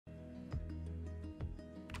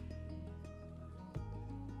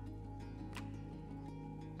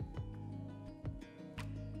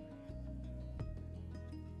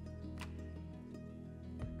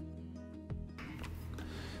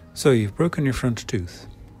So you've broken your front tooth.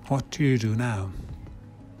 What do you do now?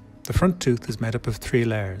 The front tooth is made up of 3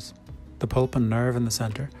 layers: the pulp and nerve in the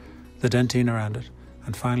centre, the dentine around it,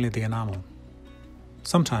 and finally the enamel.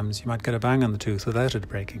 Sometimes you might get a bang on the tooth without it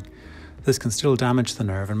breaking. This can still damage the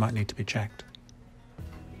nerve and might need to be checked.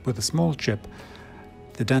 With a small chip,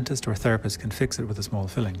 the dentist or therapist can fix it with a small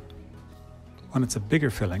filling. When it's a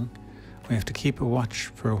bigger filling, we have to keep a watch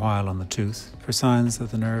for a while on the tooth for signs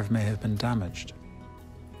that the nerve may have been damaged.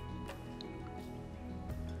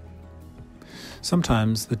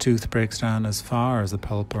 Sometimes the tooth breaks down as far as the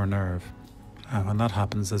pulp or nerve. When that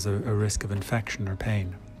happens, there's a risk of infection or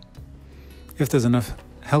pain. If there's enough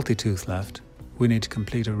healthy tooth left, we need to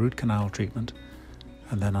complete a root canal treatment,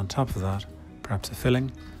 and then on top of that, perhaps a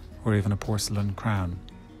filling or even a porcelain crown.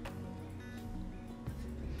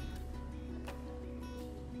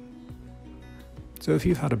 So if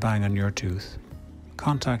you've had a bang on your tooth,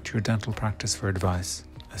 contact your dental practice for advice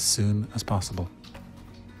as soon as possible.